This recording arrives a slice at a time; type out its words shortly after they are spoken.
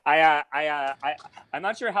I'm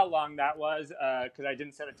not sure how long that was because I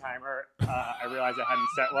didn't set a timer. I realized I hadn't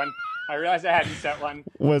set one.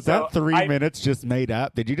 Was So that 3 minutes just made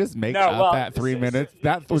up? Did you just make No, up well, that 3 minutes?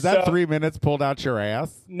 Was so- that 3 minutes pulled out your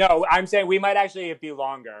ass? No, I'm saying we might actually be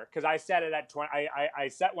longer because I set it at 20. I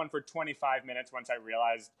set one for 25 minutes once I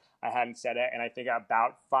realized I hadn't set it, and I think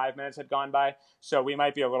about 5 minutes had gone by. So we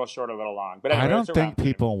might be a little short, a little long. But anyway, I don't it's think around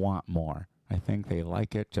people want more. I think they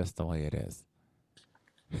like it just the way it is.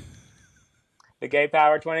 the gay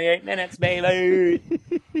power 28 minutes, baby. Darling,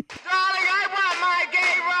 I want my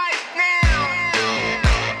gay right now.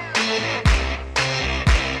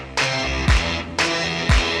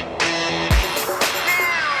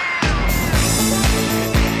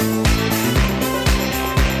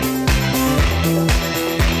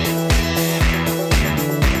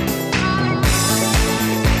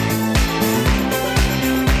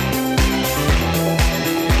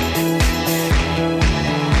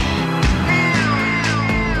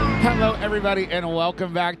 Hello, everybody, and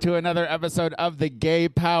welcome back to another episode of the Gay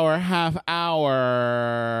Power Half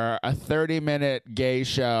Hour, a 30-minute gay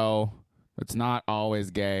show. It's not always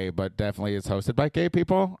gay, but definitely is hosted by gay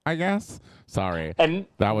people, I guess. Sorry. And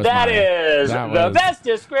that was the best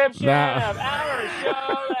description of our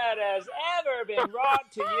show that has ever been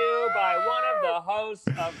brought to you by one of the hosts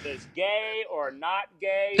of this gay or not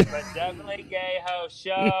gay, but definitely gay host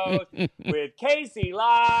show with Casey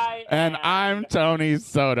Lai. And I'm Tony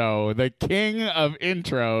Soto, the king of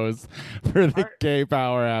intros for the Gay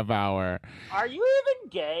Power Half Hour. Are you even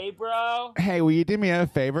gay, bro? Hey, will you do me a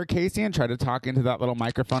favor, Casey, and try to talk into that little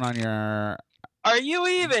microphone on your... Are you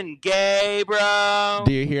even gay, bro?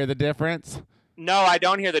 Do you hear the difference? No, I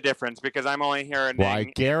don't hear the difference because I'm only hearing. Well, I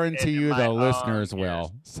guarantee you the listeners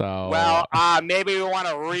will. So. Well, maybe we want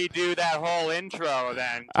to redo that whole intro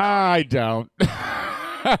then. I don't.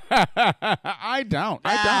 I don't.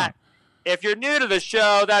 If you're new to the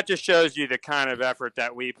show, that just shows you the kind of effort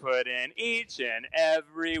that we put in each and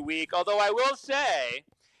every week. Although I will say,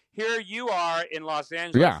 here you are in Los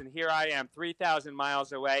Angeles, and here I am 3,000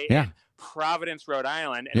 miles away in Providence, Rhode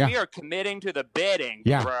Island, and we are committing to the bidding,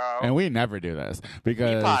 bro. And we never do this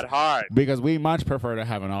because we much prefer to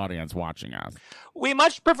have an audience watching us. We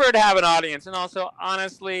much prefer to have an audience, and also,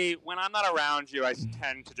 honestly, when I'm not around you, I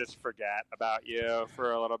tend to just forget about you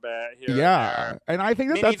for a little bit here and there. And I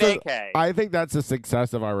think that's the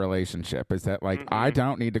success of our relationship is that, like, I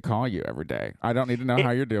don't need to call you every day. I don't need to know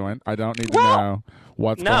how you're doing. I don't need to know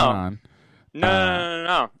what's going on.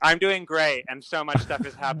 No. I'm doing great, and so much stuff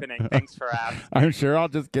is happening. Thanks for asking. I'm sure I'll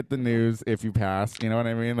just get the news if you pass. You know what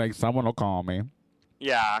I mean? Like, someone will call me.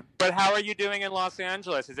 Yeah, but how are you doing in Los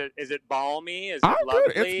Angeles? Is it balmy? Is it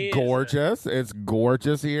lovely? Good. It's gorgeous. It's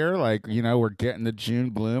gorgeous here. Like, you know, we're getting the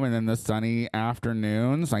June gloom and then the sunny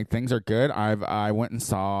afternoons. Like, things are good. I went and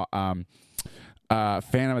saw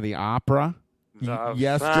Phantom of the Opera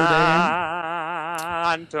yesterday.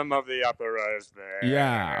 Phantom of the Opera is there.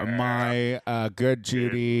 Yeah, my good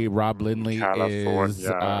Judy Rob Lindley is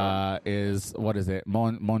what is it?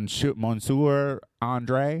 Monsieur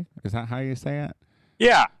Andre? Is that how you say it?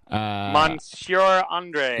 Yeah, Monsieur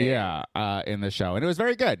Andre. Yeah, in the show, and it was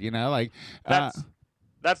very good. You know, like that's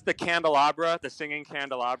the candelabra, the singing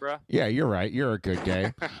candelabra. Yeah, you're right. You're a good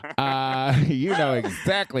gay. You know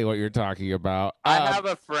exactly what you're talking about. I have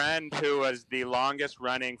a friend who was the longest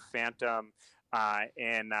running Phantom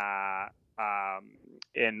in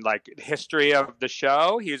like history of the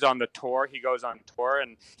show. He's on the tour. He goes on tour,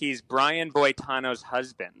 and he's Brian Boitano's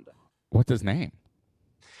husband. What's his name?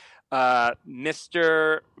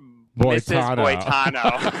 Mr. Boitano. Mrs.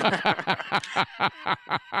 Boitano.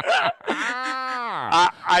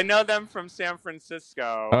 I know them from San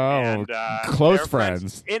Francisco. Oh, and, close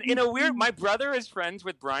friends. In a weird, my brother is friends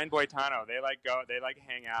with Brian Boitano. They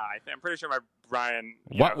hang out. I'm pretty sure my Brian.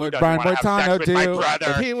 What would Brian Boitano do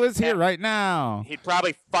if he was here right now? He'd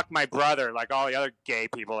probably fuck my brother, like all the other gay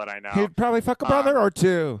people that I know. He'd probably fuck a brother or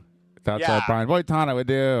two. That's what Brian Boitano would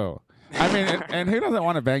do. I mean, and who doesn't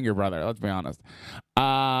want to bang your brother? Let's be honest. So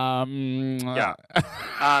how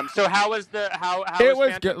was how? It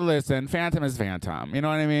was good. Listen, Phantom is Phantom. You know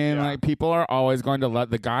what I mean? Yeah. Like, people are always going to let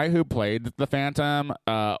the guy who played the Phantom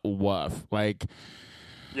woof. Like,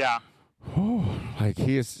 yeah. Like,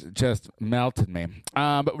 he's just melted me.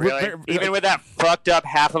 But really? Even with that fucked up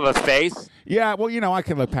half of a face? Yeah, well, you know, I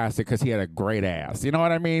can look past it because he had a great ass. You know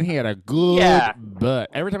what I mean? He had a good butt.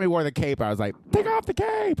 Every time he wore the cape, I was like, take off the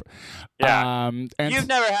cape. Yeah. And you've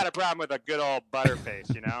never had a problem with a good old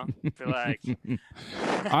butterface, you know? I feel like...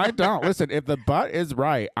 I don't. Listen, if the butt is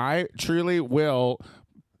right, I truly will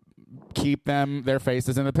keep their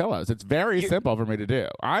faces in the pillows. It's very simple for me to do.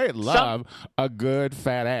 I love a good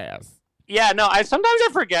fat ass. Yeah, no, sometimes I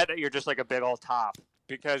forget that you're just like a big old top.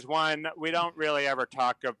 Because one, we don't really ever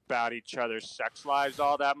talk about each other's sex lives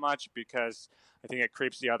all that much because I think it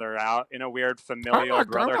creeps the other out in a weird familial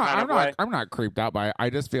brother kind of way. I'm not creeped out by it. I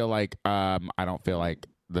just feel like I don't feel like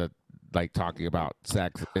talking about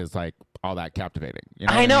sex is like all that captivating. You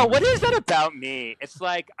know I know. mean? What is that about me? It's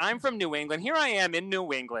like I'm from New England. Here I am in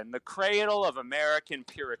New England, the cradle of American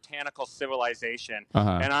puritanical civilization.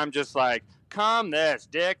 And I'm just like, come this,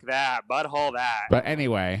 dick that, butthole that. But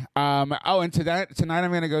anyway, and tonight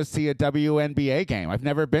I'm going to go see a WNBA game. I've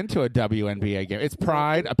never been to a WNBA game. It's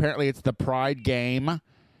Pride. Apparently it's the Pride game.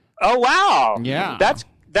 Oh, wow. Yeah.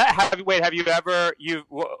 Have you ever,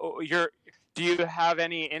 do you have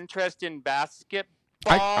any interest in basketball?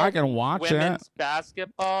 I can watch women's it.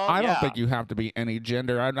 Basketball. I don't think you have to be any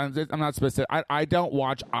gender. I'm not specific. I don't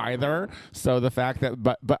watch either. So the fact that,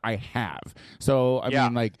 but I have. So I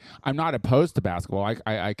mean, like, I'm not opposed to basketball.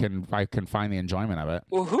 I can find the enjoyment of it.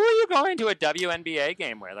 Well, who are you going to a WNBA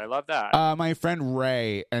game with? I love that. My friend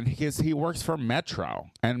Ray, and he works for Metro.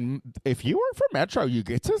 And if you work for Metro, you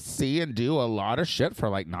get to see and do a lot of shit for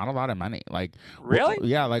like not a lot of money. Like, really?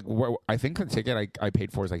 Yeah. Like, I think the ticket I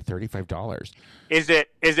paid for is like $35. Is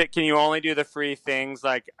it? Can you only do the free things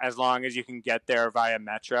like as long as you can get there via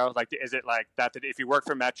Metro? Like, is it like that if you work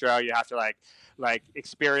for Metro, you have to like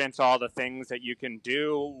experience all the things that you can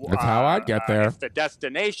do? That's how I'd get there. If the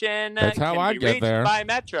destination that's how I'd get reached there by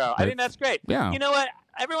Metro. I think that's great. Yeah. You know what?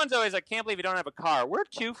 Everyone's always like, can't believe you don't have a car. We're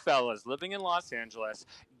two fellas living in Los Angeles.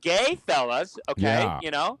 Gay fellas, okay? Yeah.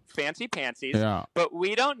 You know, fancy pantsies. Yeah. But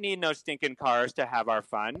we don't need no stinking cars to have our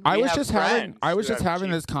fun. I was just having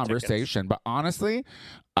this tickets. conversation, but honestly,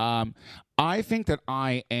 I think that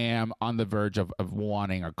I am on the verge of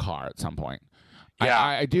wanting a car at some point. Yeah.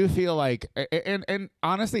 I do feel like, and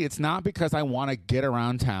honestly, it's not because I want to get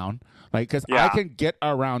around town, like because I can get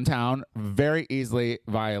around town very easily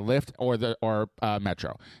via Lyft or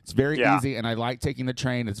Metro. It's very easy, and I like taking the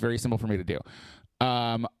train. It's very simple for me to do.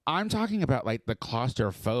 I'm talking about like the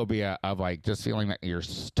claustrophobia of like just feeling that you're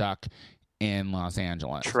stuck in Los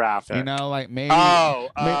Angeles. Traffic. You know, like maybe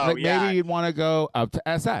maybe you'd want to go up to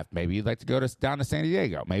SF. Maybe you'd like to go down to San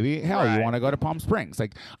Diego. Maybe you want to go to Palm Springs.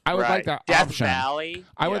 Like I would like that Death option. Valley.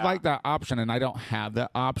 I would like that option, and I don't have that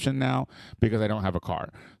option now because I don't have a car.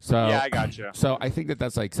 So I got you. So I think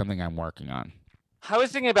that's like something I'm working on. I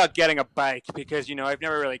was thinking about getting a bike because, you know, I've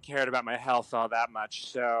never really cared about my health all that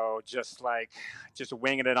much. So just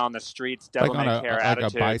winging it on the streets, devil may care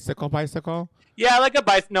attitude. Like a bicycle? Yeah, like a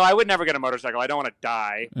bike. No, I would never get a motorcycle. I don't want to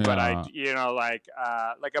die. Yeah. But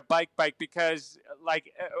like a bike because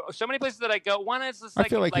like so many places that I go, one is just like. I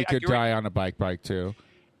feel like you could die on a bike too.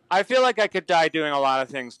 I feel like I could die doing a lot of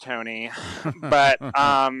things, Tony. But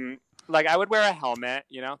like I would wear a helmet,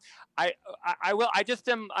 you know. I will. I just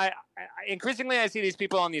am. I increasingly I see these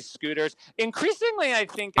people on these scooters. Increasingly, I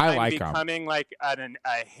think I'm becoming like a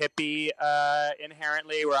hippie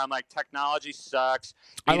inherently, where I'm like technology sucks.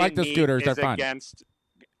 I like the scooters. They're fun. Against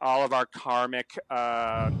all of our karmic,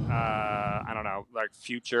 I don't know, like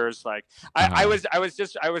futures. Like I was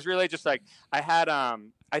really just like I had.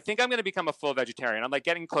 I think I'm going to become a full vegetarian. I'm like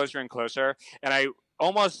getting closer and closer, and I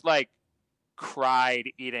almost like cried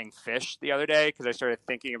eating fish the other day because I started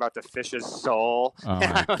thinking about the fish's soul. And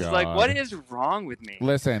I was like, what is wrong with me?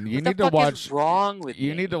 Listen, you need to watch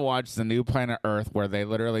the new Planet Earth where they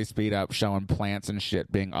literally speed up showing plants and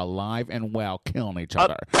shit being alive and well killing each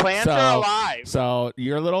other. Plants are alive. So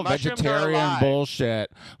your little Mushrooms vegetarian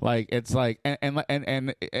bullshit, like it's like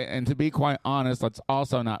and to be quite honest, let's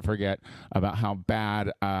also not forget about how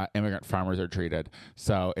bad immigrant farmers are treated.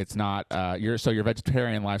 So it's not your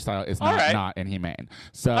vegetarian lifestyle is not inhumane.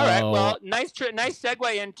 So all right, well, nice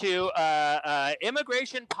segue into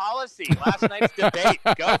immigration policy. Last night's debate.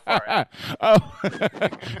 Go for it.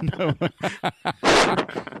 No.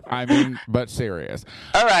 I mean, but serious.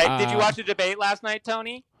 All right. Did you watch the debate last night,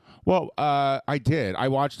 Tony? Well, I did. I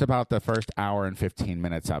watched about the first hour and 15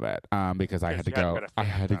 minutes of it because I had to go. I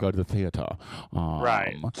had to go to the theater.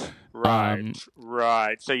 Right.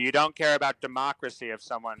 So you don't care about democracy if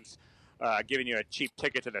someone's giving you a cheap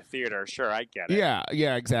ticket to the theater. Sure, I get it.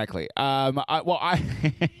 Yeah, exactly. Ouch.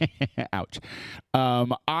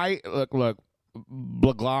 Look,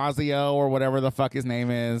 Blasio or whatever the fuck his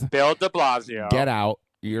name is. Bill de Blasio. Get out.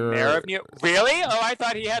 You're Mayor of Really? Oh, I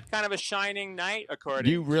thought he had kind of a shining night.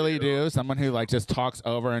 According you really do. Someone who like just talks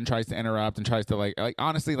over and tries to interrupt and tries to like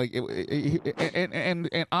honestly like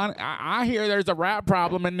I hear there's a rat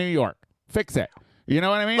problem in New York. Fix it. You know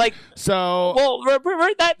what I mean? Like, so. Well,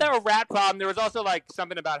 that rat problem. There was also like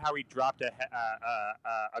something about how he dropped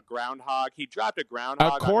a groundhog. He dropped a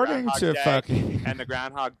groundhog. According on to Day, fucking. and the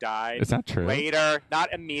groundhog died. Is that true? Later,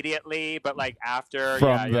 not immediately, but like after.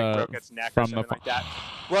 From he like broke its neck or something like that.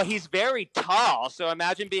 Well, he's very tall, so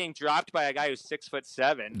imagine being dropped by a guy who's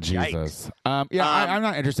 6'7". Jesus. Yikes. I'm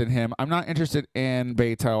not interested in him. I'm not interested in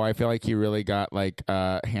Beto. I feel like he really got like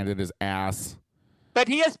handed his ass. But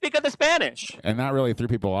he is speak of the Spanish. And that really threw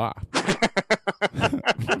people off.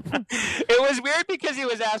 It was weird because he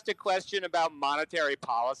was asked a question about monetary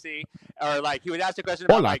policy, or like he was asked a question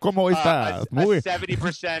about Hola, ¿cómo estás? a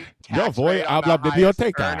 70% tax Yo voy rate a on hablar the de highest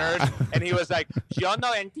biblioteca. earners, and he was like, "Yo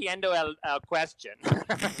no entiendo el question."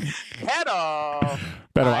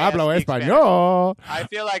 Pero hablo español. I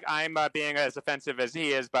feel like I'm being as offensive as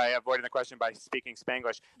he is by avoiding the question by speaking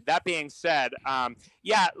Spanglish. That being said,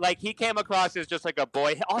 yeah, like he came across as just like a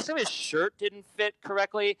boy. Also, his shirt didn't fit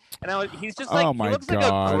correctly, and he's just like he looks like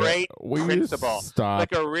a great principal,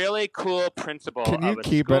 like a really cool principal. Can you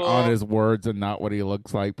keep it on his words and not what he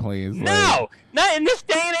looks like, please? No, not in this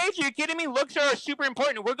day and age. Are you kidding me? Looks are super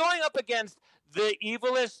important. We're going up against the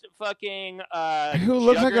evilest fucking who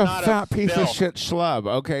looks like a fat piece filth. of shit schlub.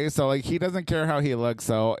 Okay, so like he doesn't care how he looks.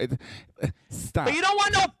 So stop. But you don't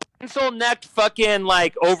want no pencil-necked fucking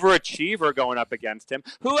like overachiever going up against him.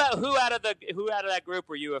 Who out of that group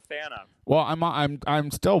were you a fan of? Well,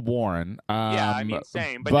 I'm still Warren. Yeah, I mean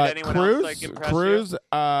same. But did anyone Cruz, else like impress Cruz, you?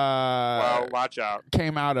 Well, watch out.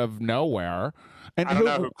 Came out of nowhere. And I don't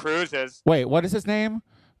know who Cruz is. Wait, what is his name?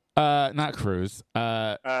 Not Cruz.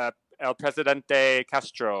 El Presidente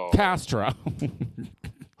Castro.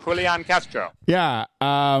 Julian Castro. Yeah.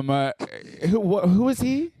 Who is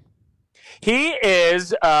he? He is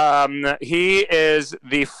the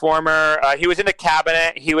former. He was in the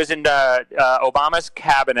cabinet. He was in Obama's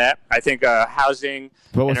cabinet. I think housing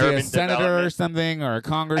but was and he urban a senator development. or something or a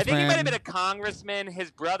congressman? I think he might have been a congressman. His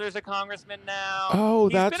brother's a congressman now. Oh,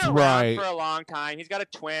 He's that's been around right. for a long time. He's got a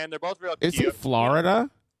twin. They're both real Is cute. he Florida?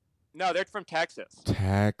 No, they're from Texas.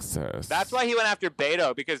 Texas. That's why he went after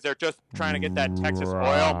Beto, because they're just trying to get that Texas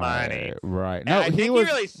oil money. Right. And No, I think he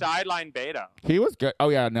really sidelined Beto. He was good. Oh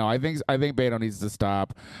yeah, no, I think Beto needs to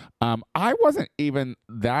stop. I wasn't even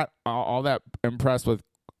all that impressed with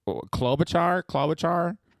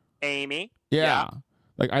Klobuchar. Amy. Yeah.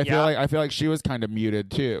 Like I feel like she was kind of muted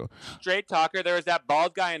too. Straight talker. There was that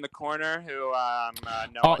bald guy in the corner who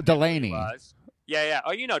Delaney. Was. Yeah.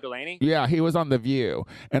 Oh, you know Delaney. Yeah, he was on The View.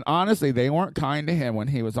 And honestly, they weren't kind to him when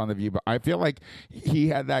he was on The View. But I feel like he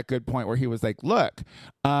had that good point where he was like, look,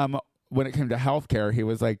 when it came to healthcare, he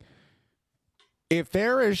was like, if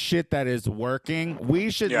there is shit that is working,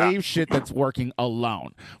 we should leave shit that's working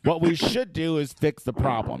alone. What we should do is fix the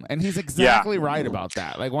problem. And he's exactly right about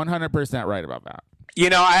that. Like 100% right about that. You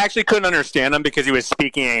know, I actually couldn't understand him because he was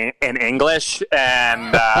speaking in English,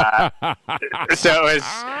 and so it was,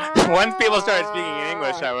 once people started speaking in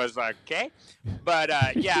English, I was like, okay. But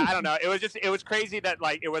yeah, I don't know. It was crazy that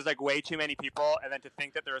like it was like way too many people, and then to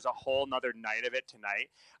think that there was a whole nother night of it tonight.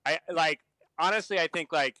 Honestly, I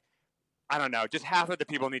think like I don't know, just half of the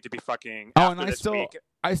people need to be fucking. Oh, and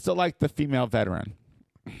I still like the female veteran.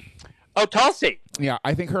 Oh, Tulsi. Yeah,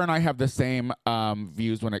 I think her and I have the same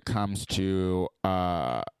views when it comes to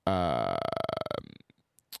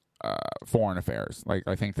foreign affairs. Like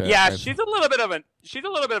I think that she's a little bit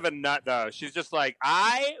of a nut though. She's just like,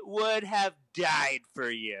 I would have died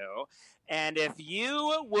for you, and if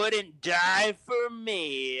you wouldn't die for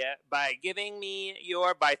me by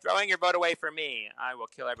throwing your vote away for me, I will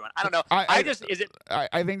kill everyone. I don't know. I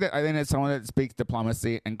think it's someone that speaks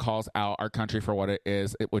diplomacy and calls out our country for what it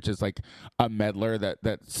is, which is like a meddler that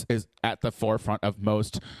is at the forefront of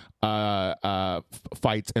most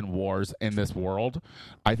fights and wars in this world.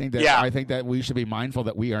 I think that we should be mindful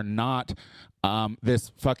that we are not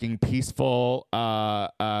this fucking peaceful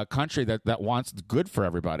country that wants good for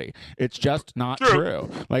everybody. It's just not true.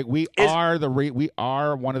 Like we are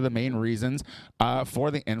one of the main reasons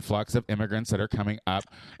for the influx of immigrants that are coming up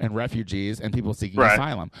and refugees and people seeking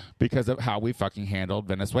asylum because of how we fucking handled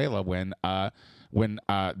Venezuela when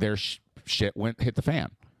their shit hit the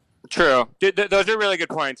fan. True. Those are really good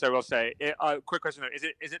points, I will say. Quick question, though.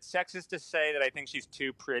 Is it sexist to say that I think she's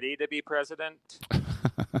too pretty to be president?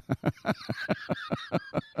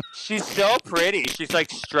 She's so pretty. She's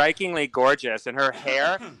like strikingly gorgeous, and her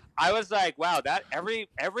hair. I was like, wow, that every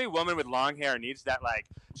woman with long hair needs that like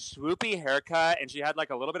swoopy haircut, and she had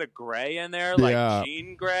like a little bit of gray in there, like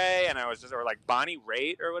Jean Grey, and I was just or like Bonnie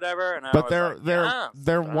Raitt or whatever. And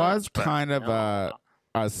there was kind of a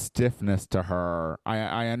a stiffness to her.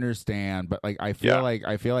 I understand, but like I feel like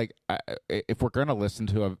if we're gonna listen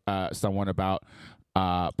to someone about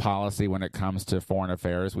policy when it comes to foreign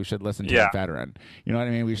affairs, we should listen to a veteran. You know what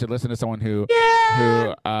I mean? We should listen to someone who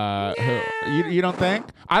you don't think?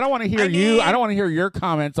 I don't want to hear you. I don't want to hear your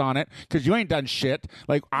comments on it because you ain't done shit.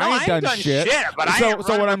 Like I ain't done shit. But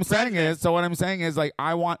so what I'm saying is like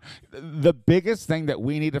I want the biggest thing that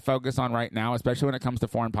we need to focus on right now, especially when it comes to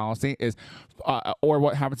foreign policy, is or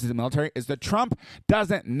what happens in the military is that Trump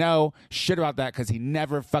doesn't know shit about that because he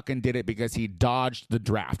never fucking did it because he dodged the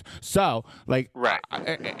draft. So like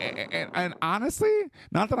and honestly,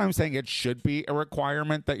 not that I'm saying it should be a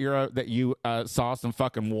requirement that you saw some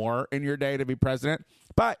fucking war in your day to be president,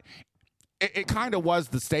 but it kind of was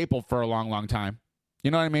the staple for a long, long time. You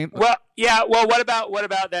know what I mean? Well, yeah. Well, what about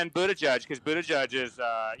then Buttigieg? Because Buttigieg is.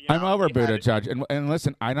 I'm over Buttigieg, and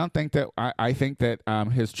listen, I don't think that I think that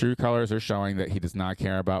his true colors are showing that he does not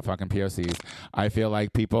care about fucking POCs. I feel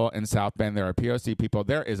like people in South Bend, there are POC people.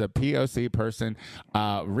 There is a POC person,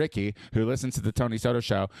 Ricky, who listens to the Tony Soto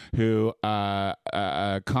show, who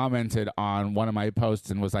commented on one of my posts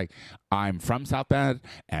and was like, "I'm from South Bend,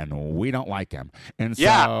 and we don't like him." And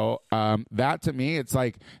so that to me, it's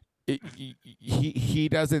like. He's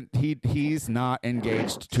not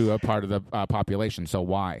engaged to a part of the population. So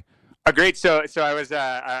why? Agreed. So I was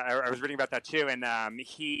reading about that too, and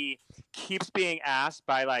he keeps being asked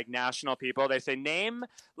by like national people. They say name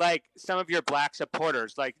like some of your black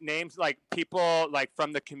supporters, like names like people like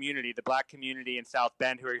from the community, the black community in South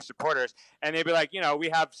Bend who are your supporters, and they'd be like, we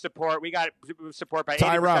have support. We got support by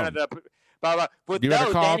 80% of the. Blah, blah. But you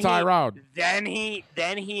better call Tyrone. Then he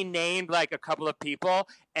named like a couple of people,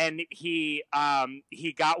 and he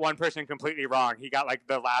got one person completely wrong. He got like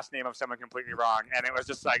the last name of someone completely wrong, and it was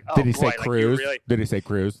just like, oh, did he boy, say Cruz? Did he say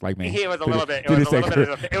Cruz like me? He was a little bit.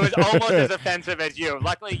 It was almost as offensive as you.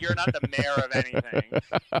 Luckily, you're not the mayor of anything,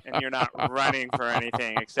 and you're not running for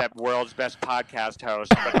anything except world's best podcast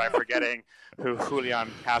host. But by forgetting who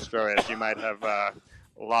Julian Castro is, you might have.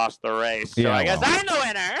 Lost the race. So I guess I'm the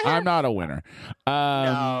winner. I'm not a winner.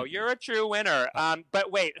 No, you're a true winner.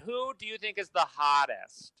 But wait, who do you think is the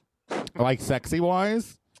hottest? Like sexy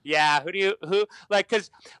wise? Yeah, who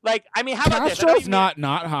because I mean, how about this? Castro's not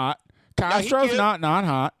hot. Castro's not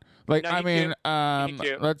hot. Like, No, I mean,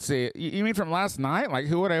 let's see. You mean from last night? Like,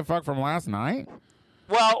 who would I fuck from last night?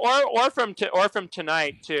 Well, or from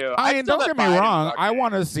tonight too. I mean, don't get me wrong. I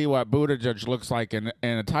want to see what Buttigieg looks like in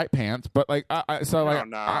a tight pants. But like,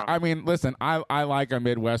 I mean, listen, I like a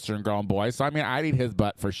Midwestern grown boy, so I mean, I'd eat his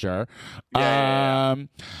butt for sure. I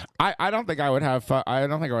don't think I would have. I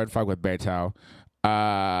don't think I would fuck with Beto.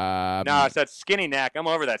 No, it's that skinny neck. I'm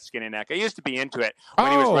over that skinny neck. I used to be into it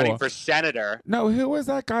when he was running for senator. No, who was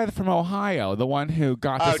that guy from Ohio? The one who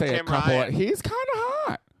got to say Tim a couple. Ryan. He's kind of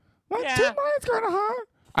hot. Like Tim Ryan's kind of hot.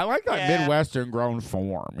 I like that Midwestern grown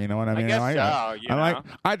form. You know what I mean? I guess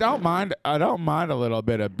I don't mind. I don't mind a little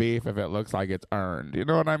bit of beef if it looks like it's earned. You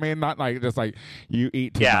know what I mean? Not like just like you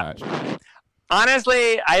eat too much.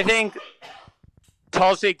 Honestly, I think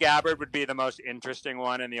Tulsi Gabbard would be the most interesting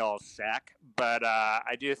one in the old sack, but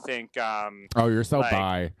I do think. Oh, you're so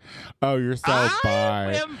bi. Oh, you're so bi.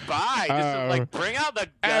 I am bi. Just like bring out the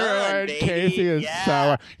gun, baby. Casey is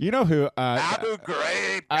so. You know who? Abu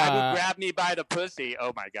grabbed me by the pussy.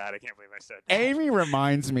 Oh my god, I can't believe I said that. Amy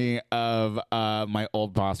reminds me of my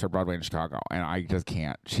old boss for Broadway in Chicago, and I just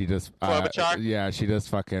can't. She just. Klobuchar? Yeah, she just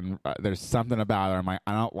fucking. There's something about her. I'm like,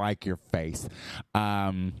 I don't like your face.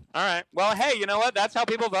 All right. Well, hey, you know what? That's how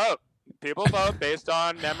people vote. People vote based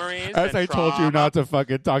on memories. As I told you not to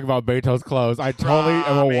fucking talk about Beto's clothes. I totally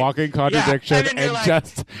am a walking contradiction and like,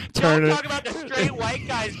 just turn it. Don't talk about the straight white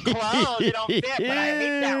guy's clothes. They don't fit, but I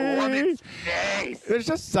hate that woman's face. There's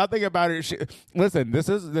just something about it. Listen, this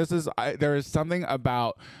is there is something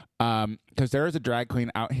about because there is a drag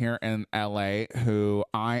queen out here in LA who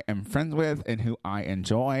I am friends with and who I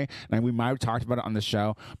enjoy, and we might have talked about it on the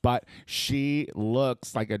show, but she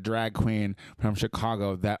looks like a drag queen from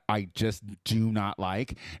Chicago that I just do not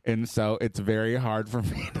like, and so it's very hard for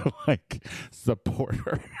me to like support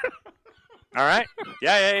her. All right.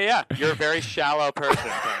 Yeah. You're a very shallow person,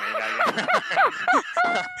 Tony.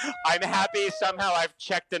 I'm happy somehow I've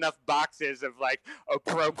checked enough boxes of like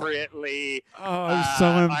appropriately. Oh, I'm so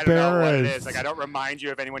embarrassed. I don't know what it is. Like I don't remind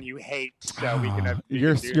you of anyone you hate, so we can.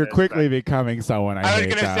 You're quickly becoming someone I hate. I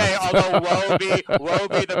was going to say, although woe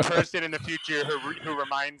be the person in the future who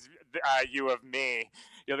reminds you of me.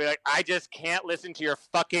 You'll be like, I just can't listen to your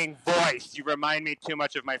fucking voice. You remind me too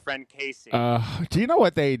much of my friend Casey. Do you know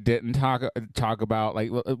what they didn't talk about?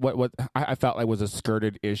 Like what I felt like was a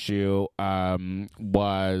skirted issue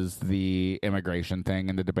was the immigration thing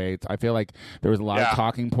in the debates. I feel like there was a lot of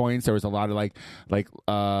talking points. There was a lot of like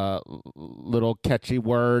little catchy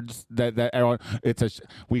words that everyone.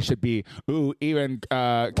 We should be. Ooh, even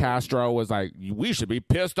Castro was like, we should be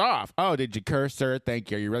pissed off. Oh, did you curse, sir?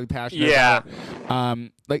 Thank you. Are you really passionate? Yeah. About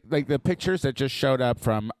it? Like the pictures that just showed up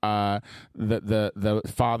from the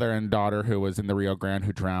father and daughter who was in the Rio Grande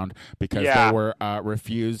who drowned because they were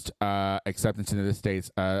refused acceptance into the States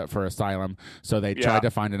for asylum, so they tried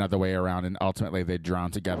to find another way around, and ultimately they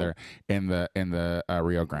drowned together in the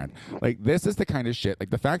Rio Grande. Like, this is the kind of shit.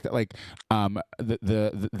 Like, the fact that like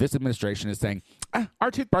this administration is saying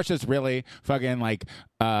our toothbrush is really fucking like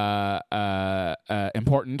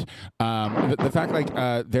important. The fact like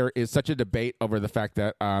there is such a debate over the fact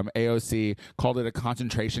that AOC called it a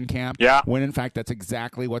concentration camp, when in fact that's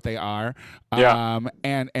exactly what they are.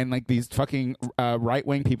 And like these fucking right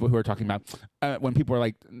wing people who are talking about when people are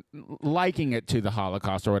like liking it to the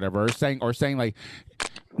Holocaust or whatever, or saying like,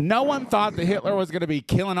 no one thought that Hitler was going to be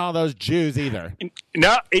killing all those Jews either.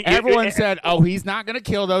 No, everyone said, "Oh, he's not going to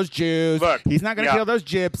kill those Jews. Look, he's not going to kill those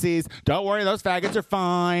gypsies. Don't worry, those faggots are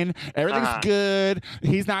fine. Everything's good.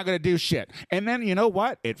 He's not going to do shit." And then you know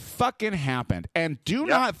what? It fucking happened. And do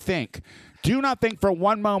not think for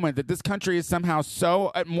one moment that this country is somehow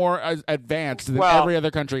so more advanced than every other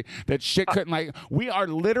country that shit couldn't like. We are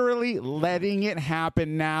literally letting it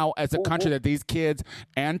happen now as a country that these kids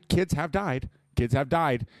have died. Kids have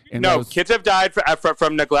died. Kids have died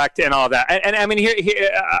from neglect and all that. And I mean, here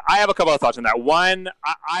I have a couple of thoughts on that. One,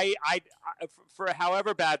 I for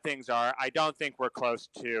however bad things are, I don't think we're close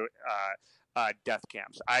to death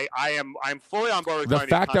camps. I'm fully on board with the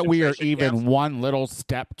fact that we are even camps. One little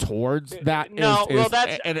step towards that.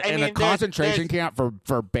 A concentration camp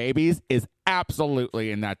for babies is absolutely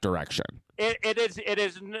in that direction. It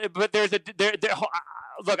is, but there's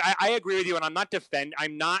look, I agree with you, and I'm not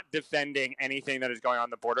defending anything that is going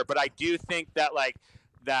on the border, but I do think that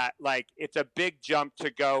it's a big jump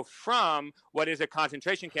to go from what is a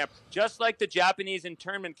concentration camp, just like the Japanese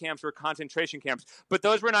internment camps were concentration camps, but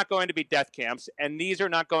those were not going to be death camps, and these are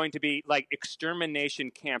not going to be like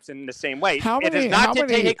extermination camps in the same way. It is not to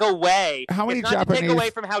take away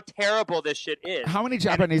from how terrible this shit is. How many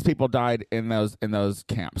Japanese people died in those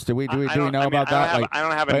camps? Do we know about that? I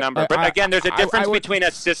don't have a number, but again, there's a difference between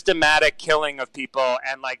a systematic killing of people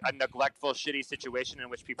and like a neglectful, shitty situation in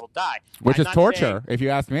which people die, which is torture. If you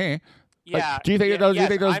ask me. Yeah. Like, do you think those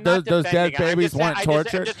dead babies weren't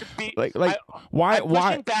tortured? Why? I'm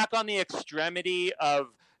pushing back on the extremity of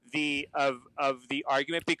the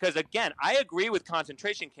argument because again, I agree with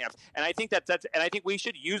concentration camps, and I think and I think we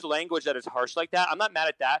should use language that is harsh like that. I'm not mad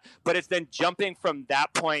at that, but it's then jumping from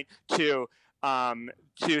that point to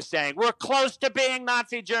saying we're close to being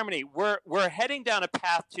Nazi Germany. We're heading down a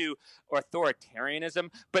path to authoritarianism,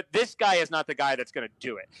 but this guy is not the guy that's going to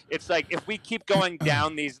do it. It's like if we keep going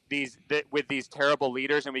down with these terrible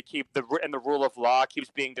leaders, and we keep the rule of law keeps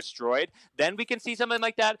being destroyed, then we can see something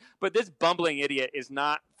like that. But this bumbling idiot is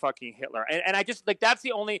not fucking Hitler, and I just like that's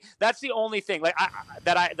the only thing like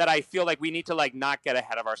that I feel like we need to like not get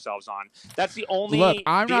ahead of ourselves on. That's the only. Look,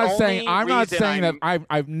 I'm not saying that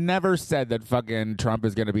I've never said that fucking Trump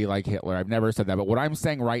is going to be like Hitler. I've never said that. But what I'm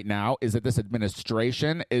saying right now is that this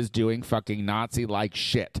administration is doing fucking Nazi-like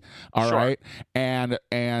shit. All right, and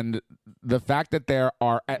the fact that there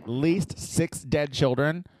are at least 6 dead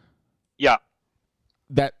children. Yeah.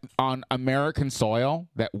 That on American soil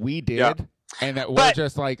that we did. Yeah. And that we're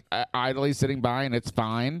just like idly sitting by, and it's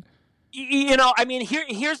fine. You know, I mean,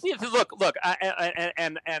 here's the look,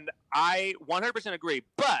 and I 100% agree.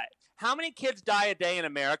 But how many kids die a day in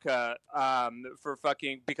America for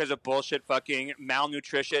fucking because of bullshit, fucking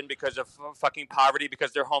malnutrition, because of fucking poverty,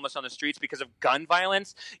 because they're homeless on the streets, because of gun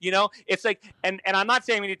violence? You know, it's like, and I'm not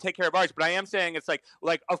saying we need to take care of ours, but I am saying it's like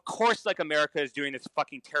of course, like America is doing this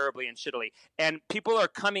fucking terribly and shittily, and people are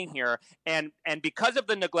coming here, and because of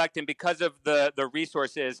the neglect, and because of the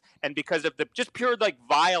resources, and because of the just pure like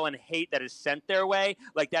vile and hate that is sent their way,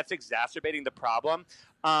 like that's exacerbating the problem.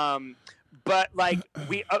 But I'm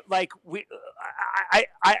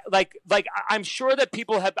sure that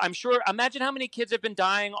people have. Imagine how many kids have been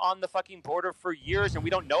dying on the fucking border for years, and we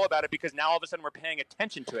don't know about it because now all of a sudden we're paying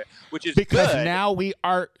attention to it, which is because good. Now we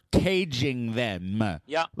are caging them.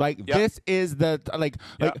 Yeah, this is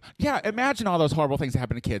yeah. Imagine all those horrible things that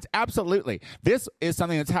happen to kids. Absolutely, this is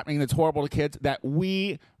something that's happening that's horrible to kids that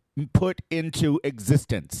we put into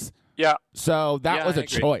existence. Yeah. So that Yeah, was I a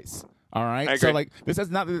agree. choice. All right. So like this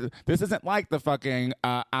isn't like the fucking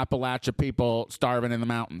Appalachia people starving in the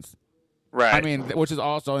mountains. Right. I mean, which is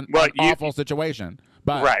also an awful situation.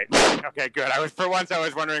 But right. Okay, good. I was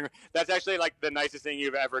wondering. That's actually like the nicest thing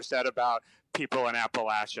you've ever said about people in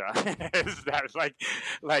Appalachia. Is that like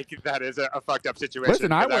that is a fucked up situation?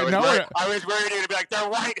 Listen, I was worried you'd be like, they're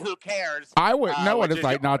white. Who cares? I would know what it's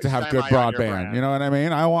like not to have good broadband. You know what I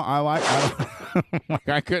mean?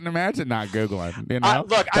 I couldn't imagine not Googling. You know,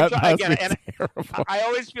 look, I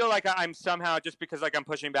always feel like I'm somehow, just because like I'm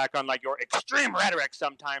pushing back on like your extreme rhetoric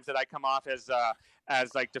sometimes, that I come off as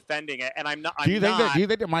like defending it, and I'm not. Do you think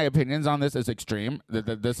that my opinions on this is extreme?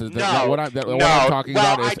 That this is what I'm talking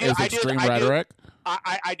about is extreme rhetoric.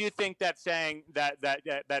 I do think that saying that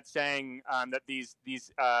these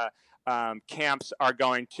camps are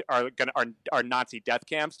Nazi death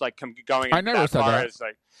camps, like going. I never said that.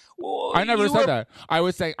 Like, well, I never said that. I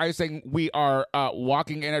was saying we are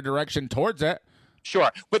walking in a direction towards it.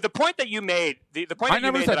 Sure, but the point that you made, the point I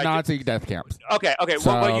never said Nazi death camps. Okay.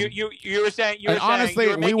 So, well, you were saying.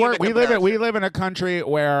 Honestly, we live in a country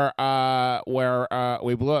where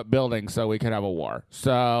we blew up buildings so we could have a war.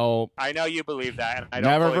 So I know you believe that, and I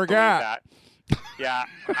don't never fully forget. Believe that. Yeah,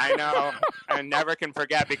 I know. I never can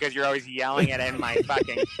forget because you're always yelling it in my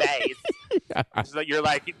fucking face. So you're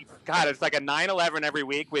like, God, it's like a 9/11 every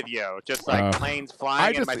week with you. Just like planes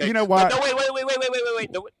flying in my face. You know what? But no, wait.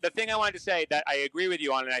 The thing I wanted to say that I agree with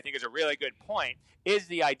you on, and I think is a really good point, is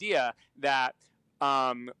the idea that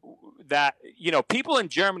people in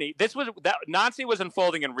Germany, that Nazi was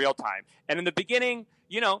unfolding in real time, and in the beginning,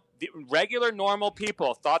 the regular normal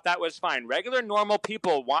people thought that was fine. Regular normal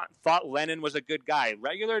people thought Lenin was a good guy.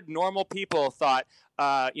 Regular normal people thought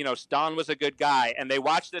Stalin was a good guy, and they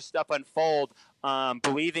watched this stuff unfold,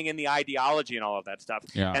 believing in the ideology and all of that stuff.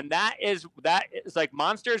 Yeah. And that is like,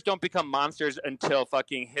 monsters don't become monsters until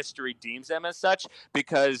fucking history deems them as such,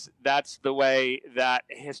 because that's the way that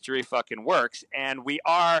history fucking works. And we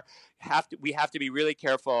have to be really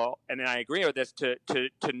careful, and I agree with this, to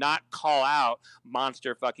not call out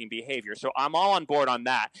monster fucking behavior. So I'm all on board on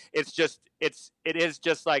that. It is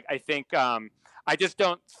just like, I think I just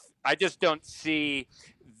don't see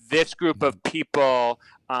this group of people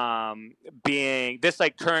being this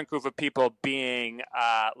like current group of people being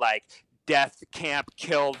like death camp,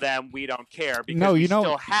 kill them, we don't care, because we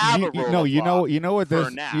still have a rule of law. You know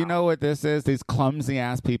what this is? These clumsy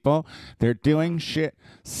ass people, they're doing shit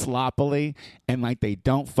sloppily and like they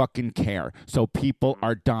don't fucking care. So people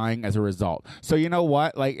are dying as a result. So you know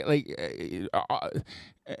what?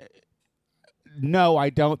 No, I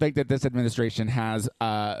don't think that this administration has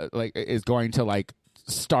is going to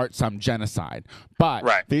start some genocide. But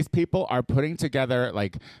these people are putting together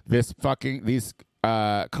these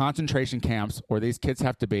concentration camps where these kids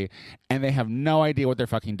have to be, and they have no idea what they're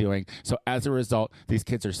fucking doing. So as a result, these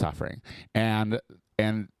kids are suffering, and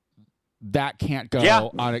that can't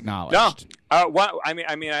go unacknowledged. No. I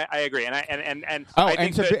agree, and I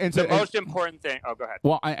think the most important thing. Oh, go ahead.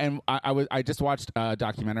 Well, I just watched a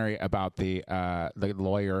documentary about the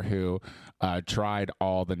lawyer who tried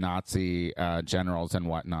all the Nazi generals and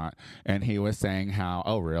whatnot, and he was saying how,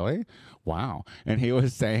 oh really, wow, and he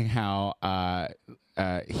was saying how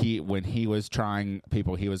when he was trying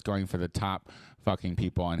people, he was going for the top fucking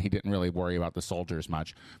people, and he didn't really worry about the soldiers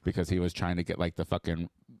much because he was trying to get the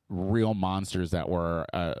fucking real monsters that were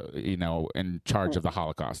in charge of the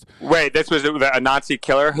Holocaust. Wait, this was a Nazi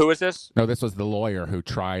killer? Who was this? No, this was the lawyer who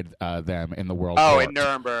tried them in the World War. Oh, in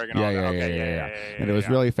Nuremberg and all that. Yeah. And it was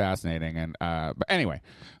really fascinating. And but anyway.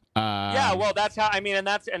 Well, that's how. And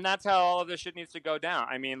that's how all of this shit needs to go down.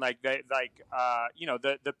 The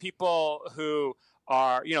people who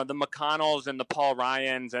are, the McConnells and the Paul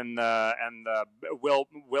Ryans and the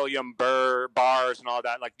William Barrs and all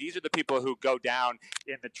that. These are the people who go down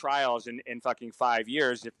in the trials in fucking 5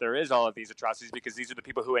 years if there is all of these atrocities, because these are the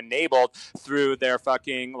people who enabled through their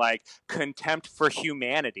fucking contempt for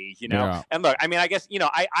humanity. Yeah. And look, I guess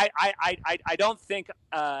I don't think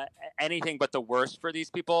anything but the worst for these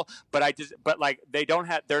people, but they don't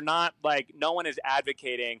have. They're not no one is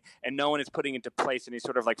advocating and no one is putting into place any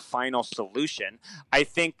sort of final solution. I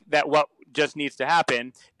think that what just needs to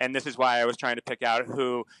happen, and this is why I was trying to pick out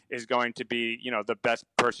who is going to be, the best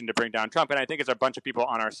person to bring down Trump, and I think it's a bunch of people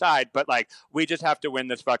on our side, but we just have to win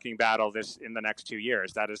this fucking battle in the next 2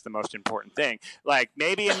 years. That is the most important thing.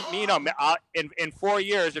 Maybe in 4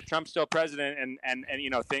 years, if Trump's still president and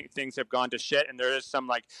things have gone to shit, and there is some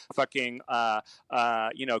fucking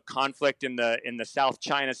conflict in the South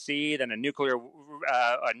China Sea, then a nuclear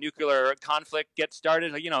conflict gets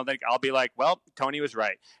started. I'll be well, Tony was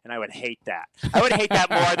right, and I would hate that. I would hate that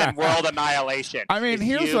more than world annihilation. I mean,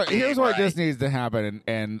 here's what right. just needs to happen,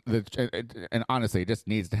 and honestly, it just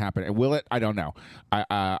needs to happen. And will it? I don't know.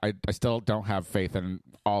 I still don't have faith in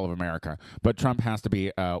all of America, but Trump has to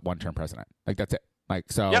be a one-term president. Like that's it.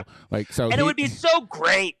 Like so. Yep. Like so. And it would be so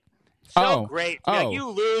great. So great. Yeah, you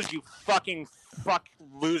lose, you fucking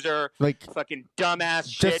loser, like fucking dumbass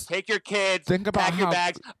shit. Take your kids. Think about pack your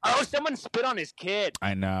bags. Oh, someone spit on his kid.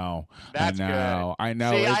 I know. That's good. I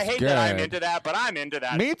know. See, it's I hate good. that I'm into that, but I'm into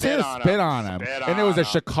that. Me too. Spit on him. And it was a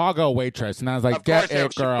Chicago waitress, and I was like, "Get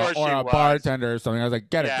it, girl," or a bartender or something. I was like,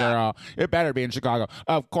 "Get it, girl. It better be in Chicago."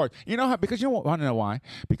 Of course. You know how? Because you want to know why?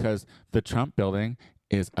 Because the Trump building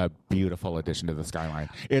is a beautiful addition to the skyline.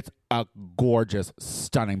 It's a gorgeous,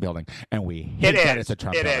 stunning building, and we hate that it's a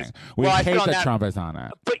Trump building. We hate that Trump is on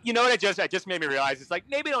it. But you know what? It just made me realize it's like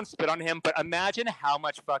maybe don't spit on him, but imagine how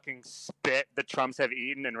much fucking spit the Trumps have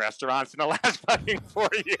eaten in restaurants in the last fucking 4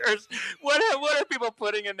 years. What are people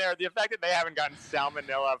putting in there? The fact that they haven't gotten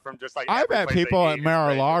salmonella from just like I bet people at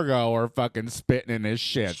Mar-a-Lago are fucking spitting in his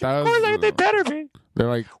shit. Of course, they better be. They're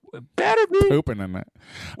like better be pooping in it.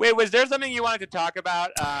 Wait, was there something you wanted to talk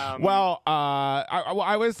about?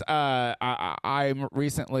 I'm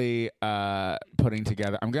recently putting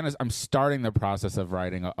together. I'm starting the process of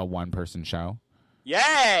writing a one-person show.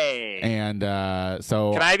 Yay! And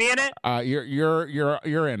so can I be in it?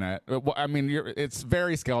 You're in it. I mean, it's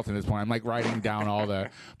very skeleton at this point. I'm like writing down all the,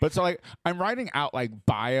 but so like I'm writing out like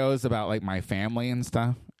bios about like my family and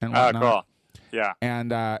stuff and whatnot. Oh, cool. Yeah.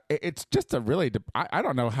 And it's just a really, I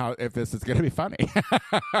don't know if this is going to be funny.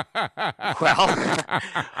 Well,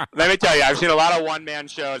 let me tell you, I've seen a lot of one-man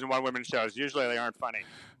shows and one-woman shows. Usually they aren't funny.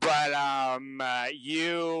 But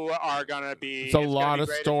you are going to be... It's a lot of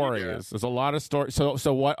stories. There's a lot of stories.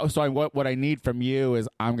 So what I need from you is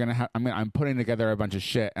I'm putting together a bunch of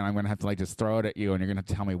shit, and I'm going to have to like just throw it at you, and you're going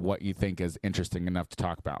to tell me what you think is interesting enough to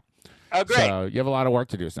talk about. Oh, great. So you have a lot of work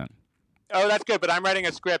to do, son. Oh, that's good, but I'm writing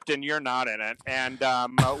a script and you're not in it, and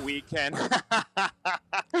we can.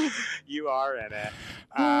 You are in it.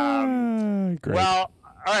 Great. Well,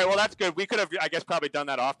 all right. Well, that's good. We could have, I guess, probably done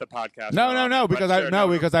that off the podcast. No,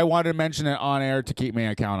 because I wanted to mention it on air to keep me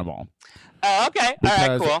accountable. Oh, okay. Because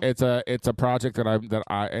all right, cool. It's a project that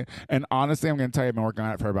I and honestly I'm going to tell you I've been working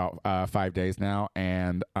on it for about 5 days now,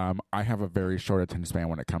 and I have a very short attention span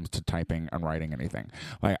when it comes to typing and writing anything.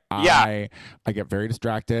 Like I get very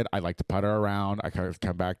distracted. I like to putter around. I kind of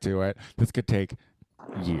come back to it. This could take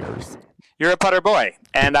years. You're a putter boy,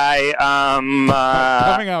 and I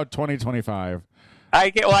coming out 2025. I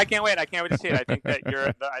can't wait. I can't wait to see it. I think that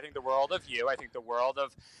I think the world of you. I think the world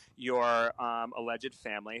of your alleged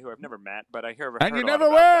family, who I've never met, but I hear. And you never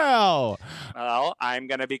will. Well, I'm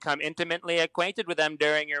going to become intimately acquainted with them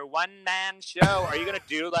during your one-man show. Are you going to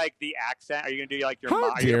do like the accent? Are you going to do like your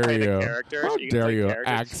mom? Are you going to play the characters? How dare you?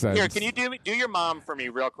 Accents. Here, can you do your mom for me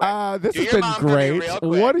real quick? This has been great.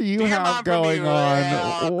 What do you have going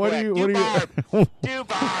on? What do you? Do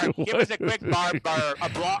Barb. Give us a quick Barb blurb. A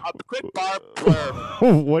quick Barb blurb.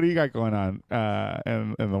 What do you got going on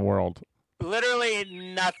in the world? Literally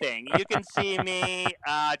nothing. You can see me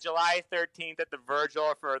July 13th at the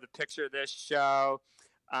Virgil for the picture of this show.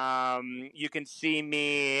 You can see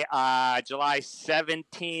me July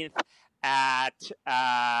 17th at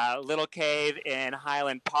Little Cave in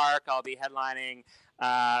Highland Park. I'll be headlining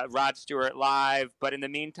Rod Stewart Live. But in the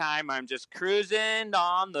meantime, I'm just cruising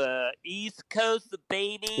on the East Coast,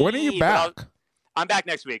 baby. When are you back? I'm back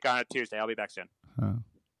next week on a Tuesday. I'll be back soon. Huh.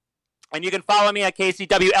 And you can follow me at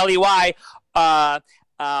KCWLEY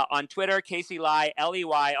on Twitter, KCLEY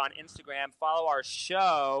on Instagram. Follow our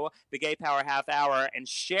show, The Gay Power Half Hour, and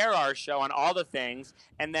share our show on all the things.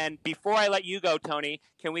 And then before I let you go, Tony,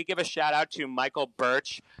 can we give a shout out to Michael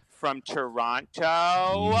Birch from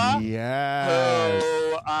Toronto? Yes.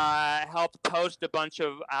 Who helped post a bunch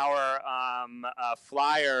of our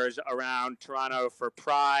flyers around Toronto for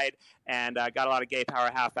Pride, and got a lot of Gay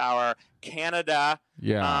Power Half Hour Canada.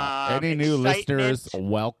 Yeah. Any new listeners,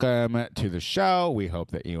 welcome to the show. We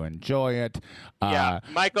hope that you enjoy it. Yeah,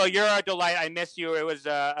 Michael, you're a delight. I miss you. It was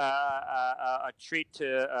a treat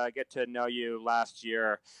to get to know you last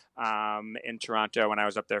year in Toronto when I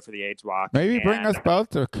was up there for the AIDS Walk. Maybe bring us both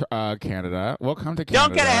to Canada. We'll come to Canada.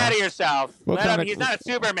 Don't get ahead of yourself. He's not a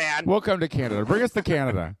Superman. We'll come to Canada. Bring us to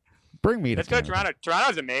Canada. Bring me to Let's Canada. go Toronto.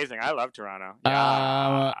 Toronto's amazing. I love Toronto.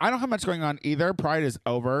 Yeah. I don't have much going on either. Pride is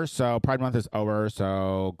over, so Pride Month is over,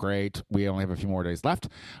 so great. We only have a few more days left.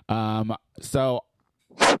 So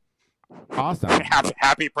awesome.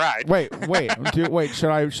 Happy Pride. Wait.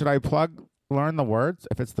 Should I plug Learn the Words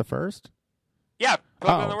if it's the first? Yeah,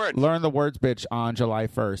 plug in the words. Learn the words, bitch, on July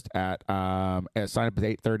 1st at sign up at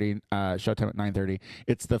 8:30, showtime at 9:30.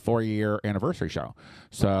 It's the 4-year anniversary show.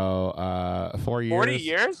 So 4 years. 40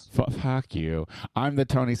 years? Fuck you. I'm the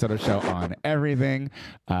Tony Soto Show on everything,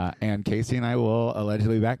 and Casey and I will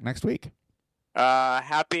allegedly be back next week.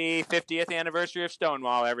 Happy 50th anniversary of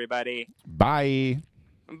Stonewall, everybody. Bye.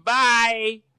 Bye.